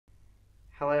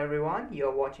Hello everyone,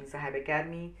 you're watching Saheb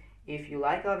Academy. If you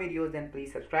like our videos, then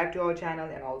please subscribe to our channel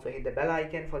and also hit the bell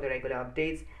icon for the regular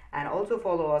updates, and also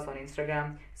follow us on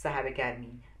Instagram, Saheb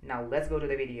Academy. Now let's go to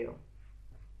the video.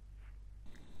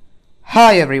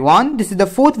 Hi everyone, this is the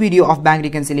fourth video of bank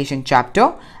reconciliation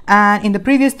chapter, and in the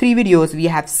previous three videos we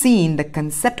have seen the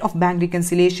concept of bank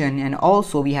reconciliation, and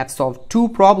also we have solved two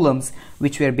problems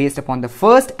which were based upon the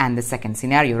first and the second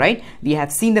scenario, right? We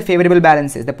have seen the favorable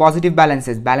balances, the positive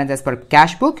balances, balance as per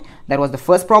cash book, that was the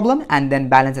first problem, and then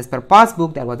balance as per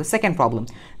passbook, that was the second problem.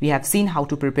 We have seen how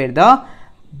to prepare the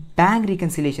bank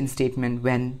reconciliation statement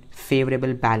when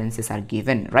favorable balances are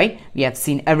given, right? We have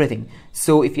seen everything.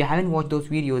 So if you haven't watched those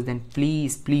videos, then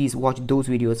please watch those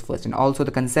videos first, and also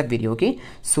the concept video, okay,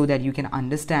 so that you can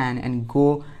understand and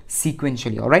go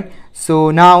sequentially. All right,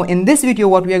 so now in this video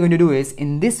what we are going to do is,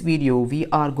 in this video we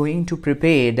are going to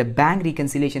prepare the bank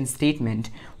reconciliation statement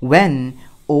when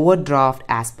overdraft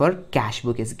as per cash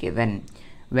book is given,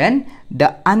 when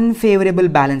the unfavorable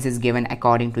balance is given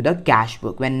according to the cash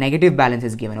book, when negative balance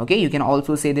is given. Okay, you can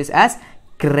also say this as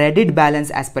credit balance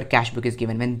as per cash book is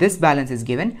given. When this balance is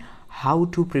given, how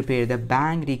to prepare the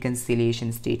bank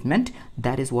reconciliation statement,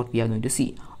 that is what we are going to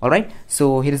see. All right,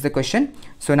 so here is the question.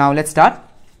 So now let's start.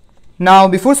 Now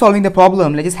before solving the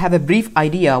problem, let's just have a brief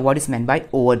idea what is meant by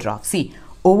overdraft. See,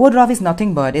 overdraft is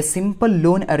nothing but a simple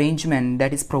loan arrangement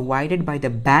that is provided by the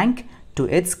bank to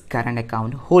its current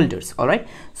account holders. All right,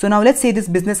 so now let's say this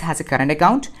business has a current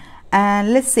account,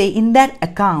 and let's say in that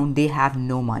account they have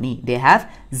no money, they have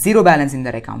zero balance in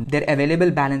their account, their available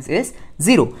balance is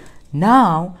zero.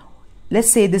 Now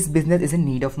let's say this business is in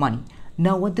need of money.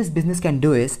 Now what this business can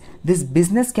do is, this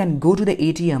business can go to the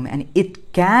ATM and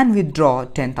it can withdraw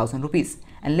 10,000 rupees,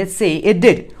 and let's say it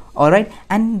did. All right,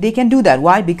 and they can do that.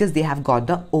 Why? Because they have got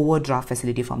the overdraft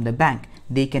facility from the bank.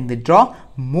 They can withdraw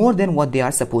more than what they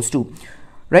are supposed to,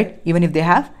 right? Even if they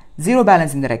have zero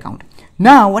balance in their account.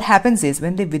 Now what happens is,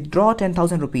 when they withdraw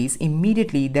 10,000 rupees,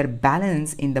 immediately their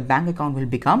balance in the bank account will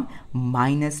become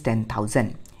minus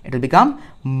 10,000. It will become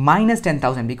minus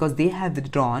 10,000 because they have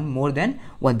withdrawn more than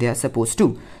what they are supposed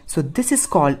to. So this is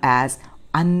called as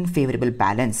unfavorable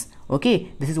balance.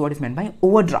 Okay, this is what is meant by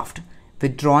overdraft,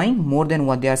 withdrawing more than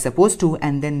what they are supposed to,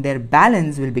 and then their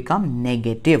balance will become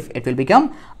negative. It will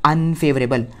become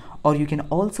unfavorable. Or you can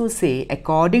also say,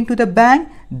 according to the bank,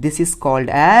 this is called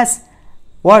as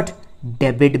what?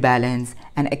 Debit balance.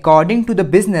 And according to the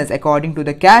business, according to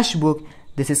the cash book,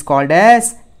 this is called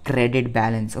as credit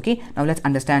balance. Okay, now let's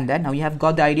understand that. Now you have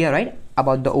got the idea, right,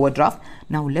 about the overdraft.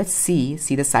 Now let's see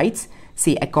the sides.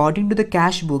 See, according to the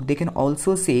cash book, they can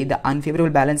also say the unfavorable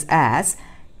balance as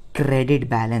credit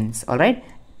balance. All right,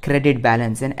 credit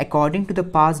balance. And according to the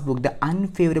passbook, the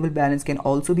unfavorable balance can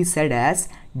also be said as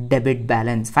debit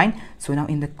balance. Fine. So now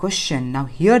in the question, now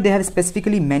here they have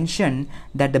specifically mentioned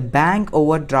that the bank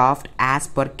overdraft as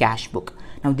per cash book.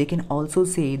 Now they can also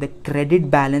say the credit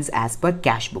balance as per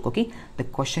cash book. Okay, the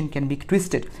question can be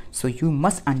twisted, so you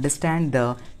must understand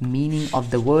the meaning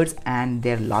of the words and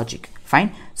their logic.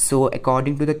 Fine. So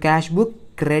according to the cash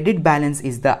book, credit balance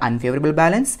is the unfavorable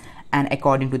balance, and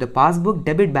according to the passbook,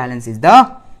 debit balance is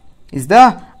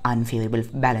the unfavorable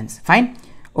balance. Fine.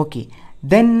 Okay,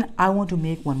 then I want to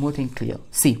make one more thing clear.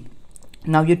 See,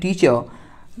 now your teacher,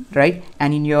 right,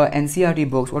 and in your NCERT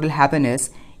books, what will happen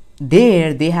is,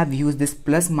 there they have used this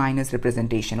plus minus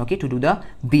representation, okay, to do the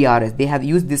BRS. They have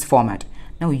used this format.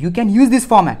 Now you can use this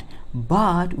format,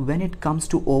 but when it comes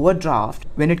to overdraft,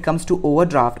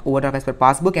 overdraft as per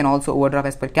passbook and also overdraft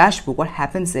as per cash book, what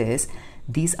happens is,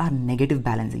 these are negative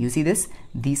balances. You see this?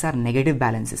 These are negative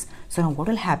balances. So now what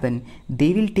will happen?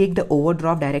 They will take the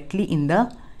overdraft directly in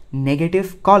the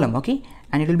negative column, okay,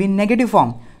 and it will be in negative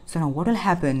form. So now what will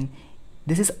happen?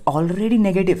 This is already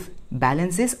negative.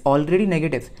 Balance is already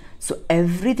negative. So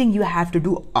everything you have to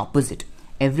do opposite.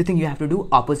 Everything you have to do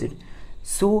opposite.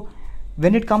 So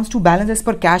when it comes to balance as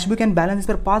per cash book and balance as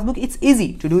per passbook, it's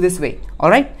easy to do this way.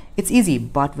 All right, it's easy.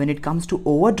 But when it comes to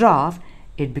overdraft,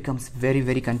 it becomes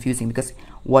very confusing, because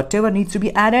whatever needs to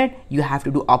be added, you have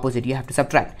to do opposite. You have to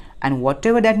subtract, and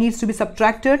whatever that needs to be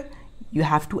subtracted, you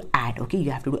have to add. Okay,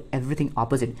 you have to do everything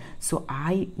opposite. So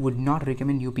I would not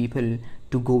recommend you people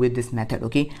to go with this method.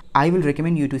 Okay, I will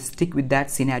recommend you to stick with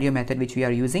that scenario method which we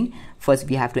are using. First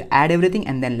we have to add everything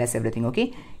and then less everything.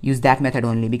 Okay, use that method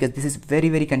only, because this is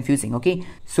very confusing. Okay,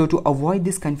 so to avoid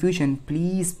this confusion,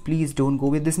 please don't go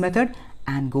with this method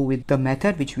and go with the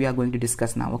method which we are going to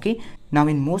discuss now. Okay, now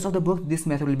in most of the books this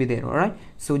method will be there. All right,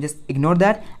 so just ignore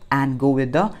that and go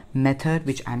with the method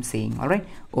which I'm saying. All right,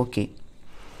 okay.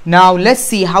 Now let's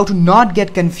see how to not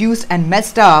get confused and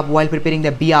messed up while preparing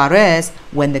the BRS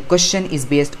when the question is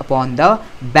based upon the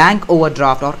bank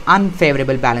overdraft or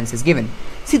unfavorable balance is given.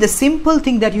 See, the simple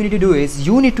thing that you need to do is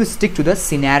you need to stick to the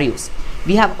scenarios.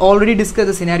 We have already discussed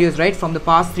the scenarios, right, from the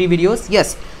past 3 videos.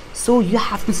 Yes, so you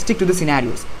have to stick to the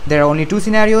scenarios. There are only 2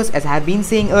 scenarios, as I have been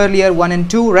saying earlier, 1 and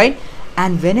 2, right?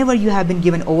 And whenever you have been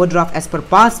given overdraft as per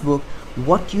passbook,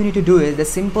 what you need to do is, the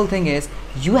simple thing is,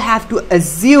 you have to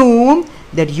assume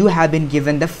that you have been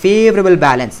given the favorable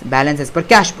balance as per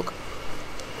cash book.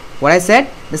 What I said,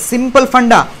 the simple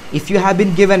funda, if you have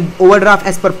been given overdraft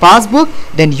as per passbook,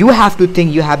 then you have to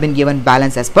think you have been given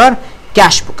balance as per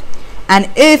cash book. And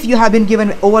if you have been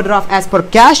given overdraft as per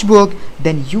cash book,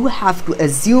 then you have to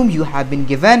assume you have been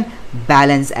given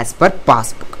balance as per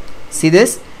passbook. See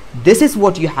this? This is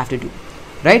what you have to do,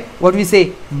 right? What we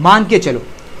say, मान के चलो,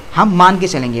 हम मान के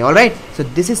चलेंगे, all right? So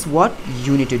this is what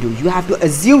you need to do. You have to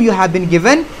assume you have been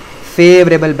given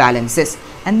favorable balances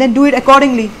and then do it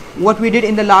accordingly. What we did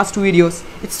in the last 2 videos.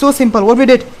 It's so simple. What we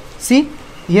did, see,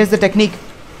 here's the technique.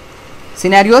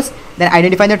 Scenarios, then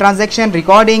identify the transaction,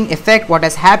 recording, effect, what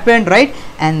has happened, right?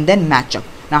 And then match up.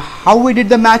 Now how we did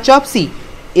the match up? See,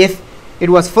 if it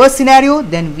was first scenario,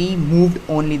 then we moved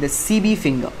only the CB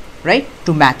finger, right,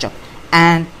 to match up.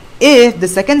 And if the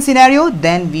second scenario,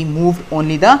 then we moved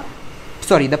only the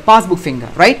passbook finger,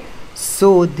 right?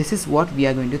 So this is what we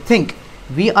are going to think.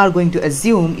 We are going to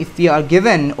assume if we are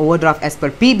given overdraft as per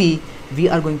PB, we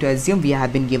are going to assume we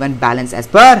have been given balance as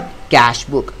per cash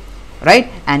book, right?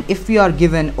 And if we are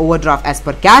given overdraft as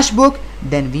per cash book,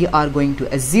 then we are going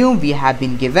to assume we have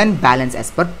been given balance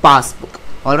as per passbook.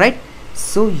 All right,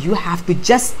 so you have to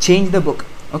just change the book.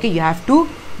 Okay, you have to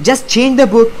just change the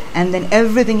book and then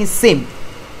everything is same.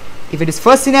 If it is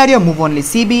first scenario, move only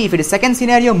CB. If it is second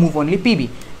scenario, move only PB.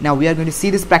 Now we are going to see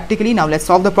this practically. Now let's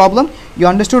solve the problem. You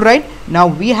understood, right? Now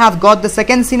we have got the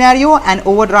second scenario and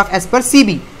overdraft as per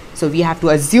CB. So we have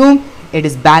to assume it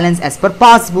is balance as per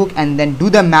passbook and then do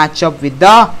the matchup with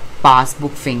the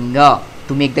passbook finger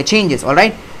to make the changes. All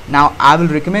right. Now I will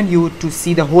recommend you to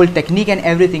see the whole technique and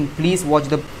everything. Please watch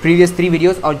the previous 3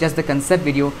 videos or just the concept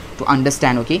video to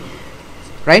understand. Okay,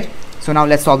 right? So now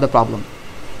let's solve the problem.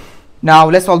 Now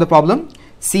let's solve the problem.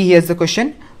 See, here's the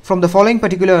question. From the following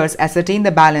particulars, ascertain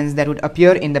the balance that would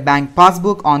appear in the bank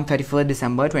passbook on 31st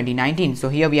December 2019. So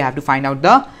here we have to find out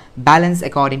the balance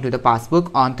according to the passbook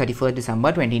on 31st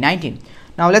December 2019.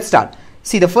 Now let's start.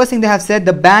 See, the first thing they have said,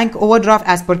 the bank overdraft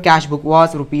as per cash book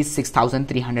was rupees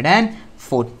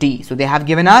 6,340. So they have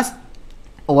given us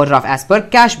overdraft as per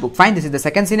cash book. Fine, this is the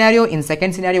second scenario. In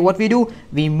second scenario, what we do,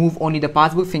 we move only the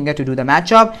passbook finger to do the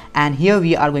matchup, and here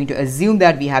we are going to assume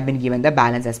that we have been given the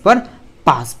balance as per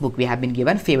passbook. We have been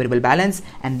given favorable balance,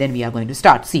 and then we are going to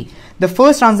start. See, the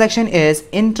first transaction is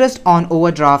interest on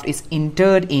overdraft is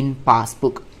entered in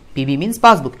passbook. PB means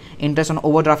passbook. Interest on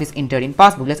overdraft is entered in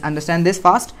passbook. Let's understand this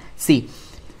fast. See,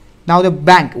 now the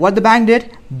bank, what the bank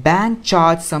did, bank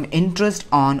charged some interest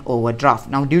on overdraft.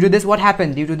 Now due to this, what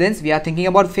happened? Due to this, we are thinking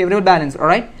about favorable balance. All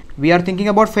right, we are thinking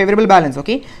about favorable balance.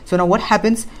 Okay, so now what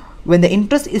happens when the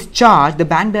interest is charged? The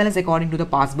bank balance according to the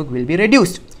passbook will be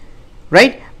reduced,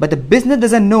 right? But the business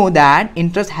doesn't know that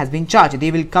interest has been charged. They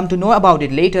will come to know about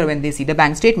it later when they see the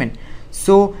bank statement.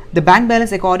 So the bank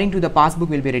balance according to the passbook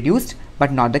will be reduced,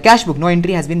 but not the cash book. No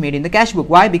entry has been made in the cash book.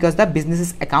 Why? Because the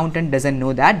business's accountant doesn't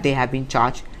know that they have been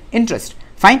charged interest.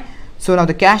 Fine. So now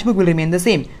the cash book will remain the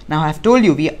same. Now I have told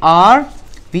you we are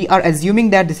assuming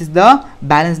that this is the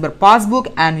balance per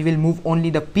passbook, and we will move only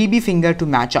the PB finger to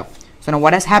match up. So now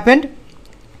what has happened?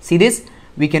 See this,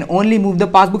 we can only move the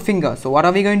passbook finger. So what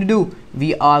are we going to do?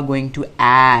 We are going to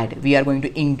add, we are going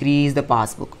to increase the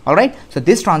passbook. All right, so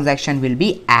this transaction will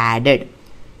be added.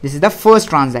 This is the first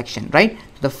transaction, right?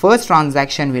 The first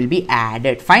transaction will be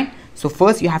added. Fine. So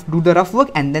first you have to do the rough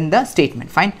work and then the statement.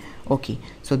 Fine. Okay,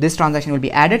 so this transaction will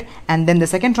be added, and then the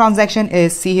second transaction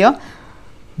is, see here,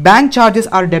 bank charges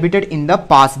are debited in the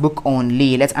passbook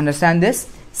only. Let's understand this.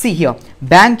 See here,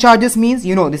 bank charges means,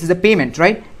 you know, this is a payment,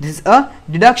 right? This is a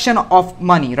deduction of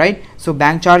money, right? So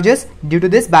bank charges, due to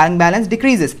this bank balance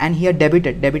decreases, and here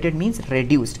debited means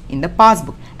reduced in the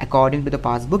passbook. According to the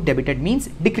passbook, debited means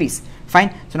decrease.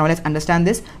 Fine. So now let's understand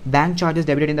this. Bank charges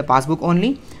debited in the passbook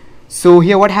only. So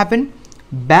here what happened?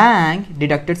 Bank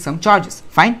deducted some charges.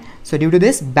 Fine. So due to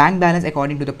this, bank balance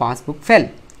according to the passbook fell,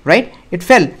 right? It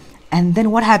fell. And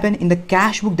then what happened? In the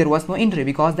cash book there was no entry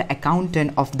because the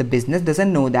accountant of the business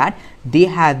doesn't know that they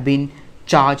have been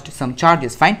charged some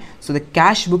charges. Fine. So the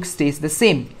cash book stays the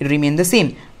same, it remains the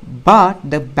same, but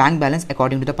the bank balance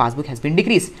according to the passbook has been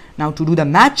decreased. Now to do the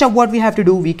match up, what we have to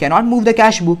do, we cannot move the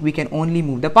cash book, we can only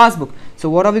move the passbook. So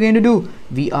what are we going to do?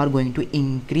 We are going to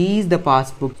increase the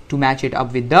passbook to match it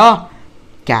up with the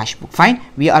cash book. Fine.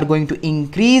 We are going to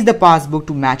increase the passbook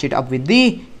to match it up with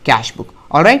the cash book.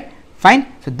 All right. Fine.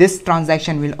 So this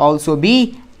transaction will also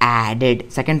be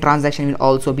added. Second transaction will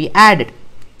also be added.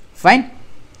 Fine.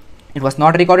 It was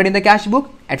not recorded in the cash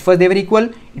book. At first they were equal.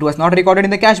 It was not recorded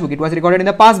in the cash book. It was recorded in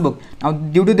the passbook. Now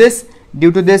due to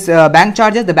this bank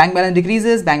charges, the bank balance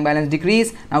decreases. Bank balance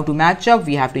decrease. Now to match up,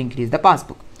 we have to increase the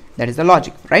passbook. That is the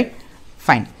logic, right?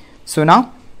 Fine. So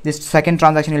now this second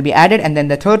transaction will be added, and then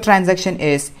the third transaction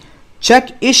is check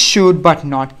issued but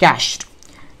not cashed.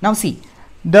 Now see,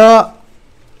 the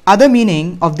other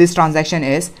meaning of this transaction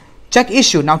is check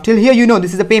issued. Now till here you know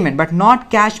this is a payment, but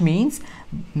not cash means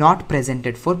not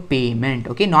presented for payment.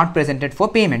 Okay, not presented for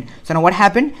payment. So now what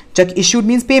happened? Check issued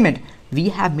means payment. We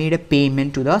have made a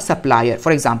payment to the supplier,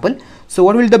 for example. So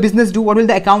what will the business do? What will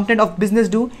the accountant of business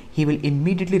do? He will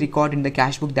immediately record in the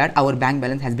cash book that our bank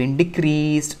balance has been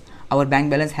decreased. Our bank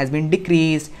balance has been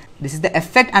decreased. This is the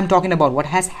effect I'm talking about. What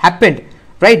has happened,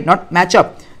 right? Not match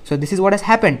up. So this is what has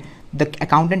happened. The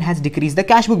accountant has decreased the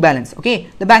cash book balance. Okay,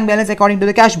 the bank balance according to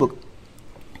the cash book,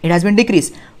 it has been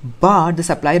decreased, but the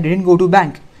supplier didn't go to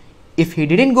bank. If he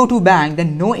didn't go to bank,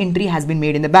 then no entry has been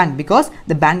made in the bank because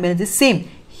the bank balance is same.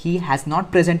 He has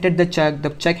not presented the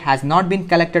check has not been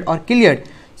collected or cleared.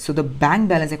 So the bank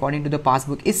balance according to the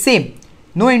passbook is same.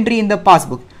 No entry in the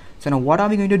passbook. So now what are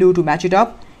we going to do to match it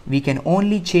up? We can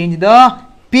only change the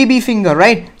PB finger,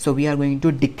 right? So we are going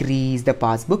to decrease the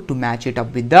passbook to match it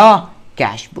up with the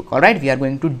cash book. All right, we are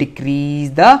going to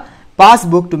decrease the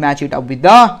passbook to match it up with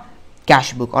the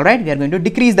cash book. All right, we are going to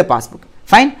decrease the passbook.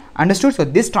 Fine, understood? So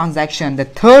this transaction, the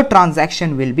third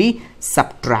transaction, will be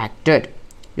subtracted.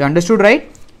 You understood, right?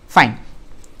 Fine.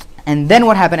 And then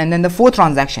what happened? And then the fourth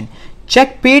transaction,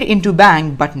 check paid into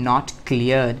bank but not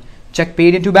cleared. Check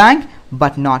paid into bank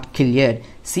but not cleared.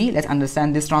 See, let's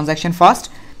understand this transaction first.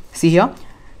 See here,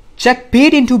 check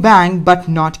paid into bank but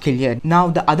not cleared. Now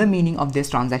the other meaning of this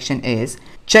transaction is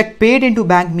check paid into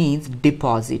bank means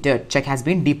deposited. Check has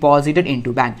been deposited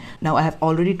into bank. Now I have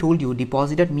already told you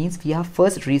deposited means we are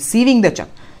first receiving the check.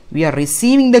 We are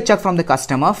receiving the check from the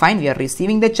customer. Fine, we are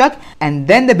receiving the check, and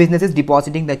then the business is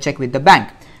depositing the check with the bank.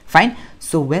 Fine.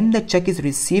 So when the check is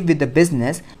received with the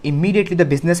business, immediately the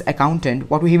business accountant,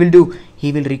 what he will do?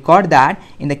 He will record that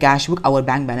in the cash book our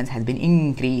bank balance has been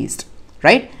increased,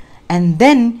 right? And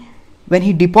then when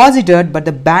he deposited but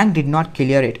the bank did not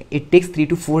clear it, it takes 3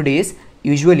 to 4 days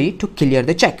usually to clear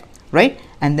the check, right?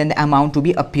 And then the amount to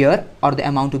be appear or the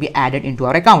amount to be added into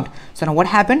our account. So now what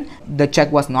happened? The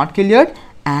check was not cleared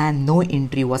and no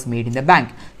entry was made in the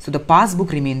bank. So the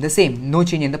passbook remained the same, no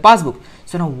change in the passbook.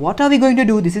 So now what are we going to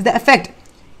do? This is the effect.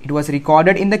 It was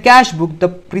recorded in the cash book,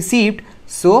 the received,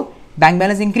 so bank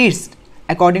balance increased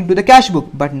according to the cash book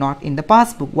but not in the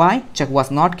passbook. Why? Check was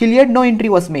not cleared, no entry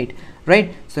was made,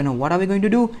 right? So now what are we going to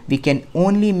do? We can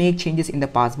only make changes in the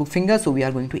passbook finger, so we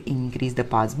are going to increase the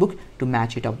passbook to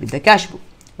match it up with the cash book.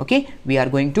 Okay, we are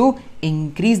going to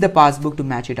increase the passbook to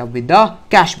match it up with the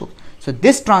cash book. So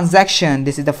this transaction,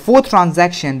 this is the fourth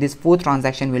transaction, this fourth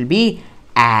transaction will be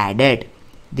added.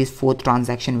 This fourth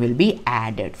transaction will be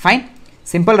added. Fine,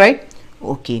 simple, right?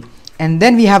 Okay, and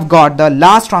then we have got the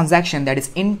last transaction, that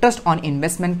is interest on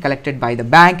investment collected by the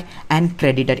bank and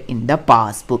credited in the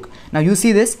passbook. Now you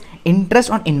see this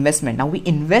interest on investment. Now we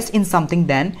invest in something,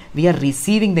 then we are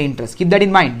receiving the interest. Keep that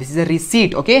in mind. This is a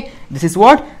receipt. Okay, this is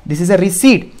what? This is a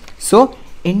receipt. So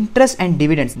interest and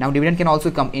dividends. Now dividend can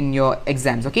also come in your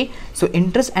exams. Okay, so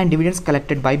interest and dividends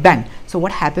collected by bank. So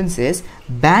what happens is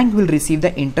bank will receive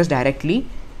the interest directly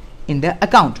in the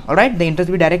account. All right, the interest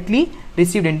will be directly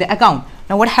received in the account.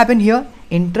 Now what happened here?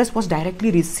 Interest was directly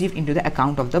received into the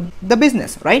account of the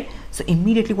business, right? So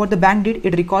immediately what the bank did,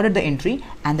 it recorded the entry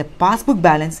and the passbook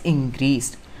balance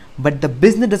increased, but the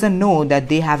business doesn't know that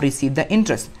they have received the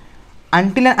interest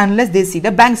until and unless they see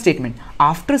the bank statement.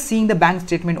 After seeing the bank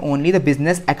statement only, the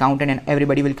business accountant and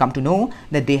everybody will come to know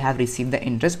that they have received the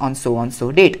interest on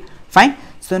so date. Fine.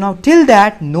 So now till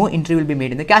that, no entry will be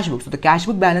made in the cash book. So the cash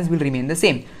book balance will remain the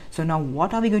same. So now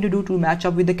what are we going to do to match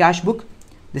up with the cash book?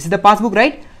 This is the passbook,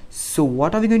 right? So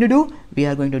what are we going to do? We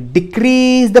are going to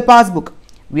decrease the passbook.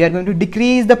 We are going to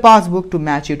decrease the passbook to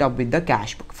match it up with the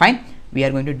cash book. Fine. We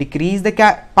are going to decrease the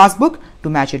passbook to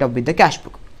match it up with the cash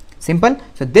book. Simple.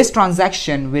 So this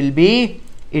transaction will be,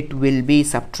 it will be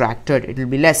subtracted. It will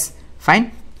be less.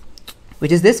 Fine.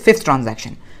 Which is this fifth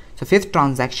transaction. So fifth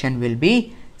transaction will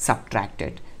be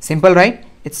subtracted. Simple, right?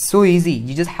 It's so easy.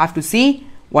 You just have to see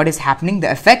what is happening,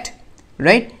 the effect,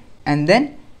 right? And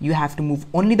then you have to move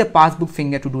only the passbook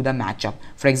finger to do the matchup.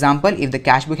 For example, if the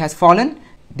cash book has fallen,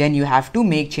 then you have to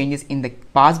make changes in the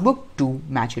passbook to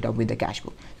match it up with the cash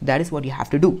book. That is what you have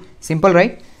to do. Simple,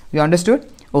 right? You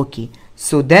understood? Okay.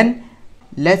 So then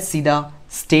let's see the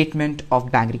statement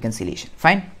of bank reconciliation.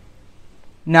 Fine.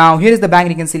 Now here is the bank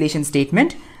reconciliation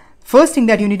statement. First thing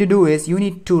that you need to do is you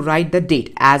need to write the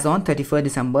date as on 31st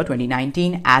December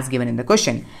 2019 as given in the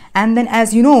question. And then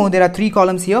as you know, there are three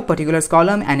columns here, particulars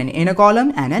column and an inner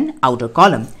column and an outer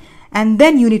column. And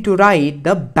then you need to write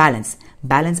the balance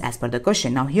as per the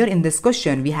question. Now here in this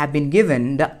question, we have been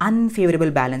given the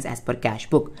unfavorable balance as per cash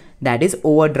book. That is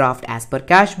overdraft as per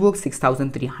cash book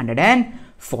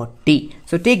 6,340.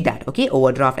 So take that, okay?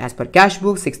 Overdraft as per cash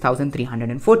book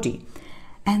 6,340.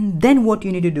 And then what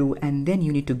you need to do, and then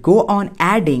you need to go on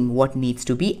adding what needs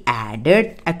to be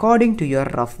added according to your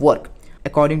rough work.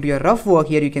 According to your rough work,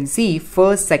 here you can see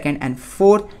first, second and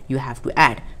fourth you have to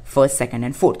add. First, second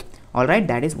and fourth. Alright,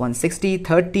 that is 160,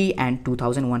 30 and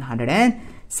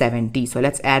 2,170. So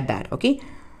let's add that, okay?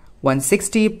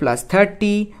 160 plus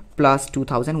 30 plus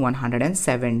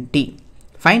 2,170.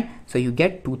 Fine. So you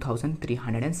get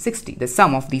 2,360. The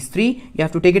sum of these three, you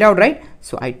have to take it out, right?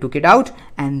 So I took it out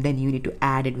and then you need to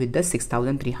add it with the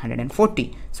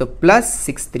 6,340. So plus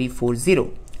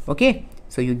 6,340. Okay.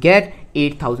 So you get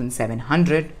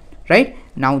 8,700, right?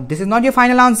 Now this is not your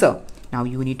final answer. Now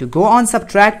you need to go on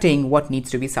subtracting what needs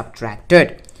to be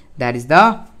subtracted. That is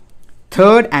the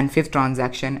third and fifth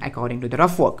transaction according to the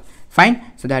rough work. Fine.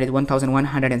 So that is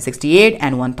 1,168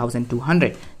 and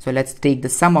 1,200. So let's take the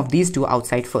sum of these two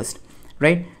outside first,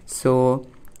 right? So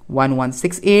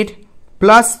 1,168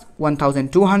 plus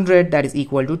 1,200, that is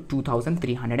equal to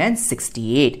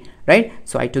 2,368, right?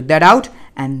 So I took that out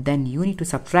and then you need to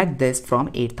subtract this from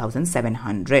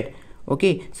 8,700.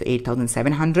 Okay, so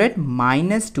 8,700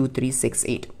 minus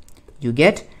 2,368. You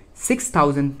get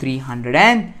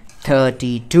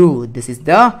 6,332. This is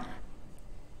the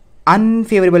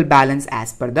unfavorable balance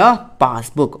as per the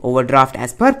passbook, overdraft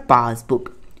as per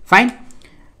passbook. Fine.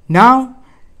 Now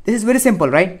this is very simple,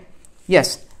 right?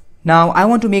 Yes. Now I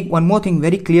want to make one more thing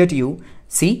very clear to you.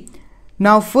 See,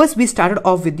 now first we started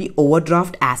off with the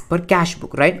overdraft as per cash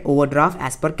book, right? Overdraft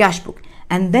as per cash book,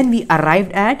 and then we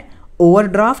arrived at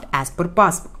overdraft as per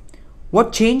passbook.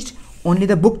 What changed? Only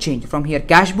the book changed. From here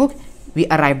cash book, we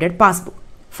arrived at passbook.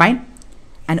 Fine.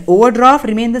 And overdraft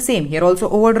remained the same. Here also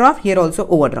overdraft, here also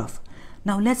overdraft.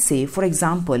 Now let's say, for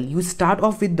example, you start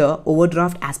off with the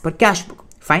overdraft as per cash book.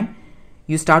 Fine.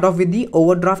 You start off with the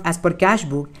overdraft as per cash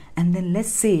book, and then let's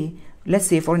say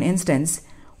for an instance,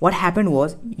 what happened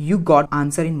was you got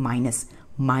answer in minus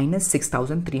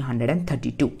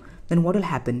 6,332. Then what will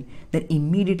happen? Then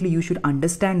immediately you should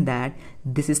understand that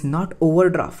this is not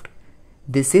overdraft.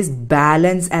 This is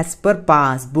balance as per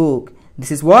passbook.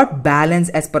 This is what? Balance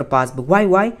as per passbook.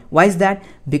 Why is that?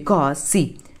 Because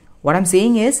see, what I'm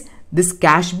saying is this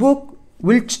cash book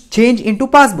will change into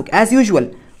passbook as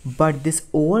usual, but this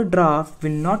overdraft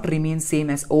will not remain same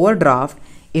as overdraft.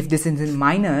 If this is in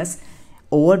minus,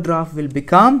 overdraft will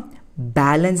become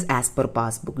balance as per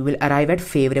passbook. We will arrive at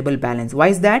favorable balance. Why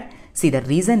is that? See, the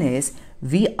reason is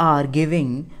we are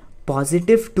giving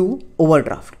positive to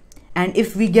overdraft, and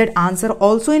if we get answer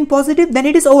also in positive, then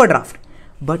it is overdraft.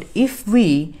 But if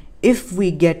we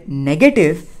get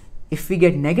negative,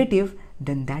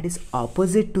 then that is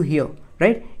opposite to here,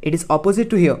 right? It is opposite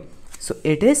to here. So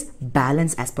it is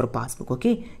balance as per passbook.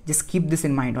 Okay, just keep this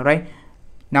in mind. All right,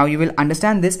 now you will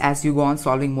understand this as you go on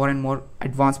solving more and more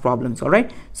advanced problems. All right,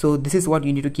 so this is what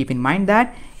you need to keep in mind,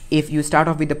 that if you start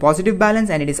off with the positive balance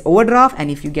and it is overdraft,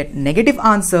 and if you get negative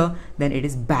answer, then it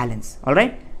is balance. All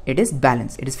right, it is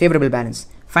balance, it is favorable balance.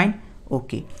 Fine.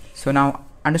 Okay, so now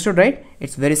understood, right?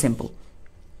 It's very simple.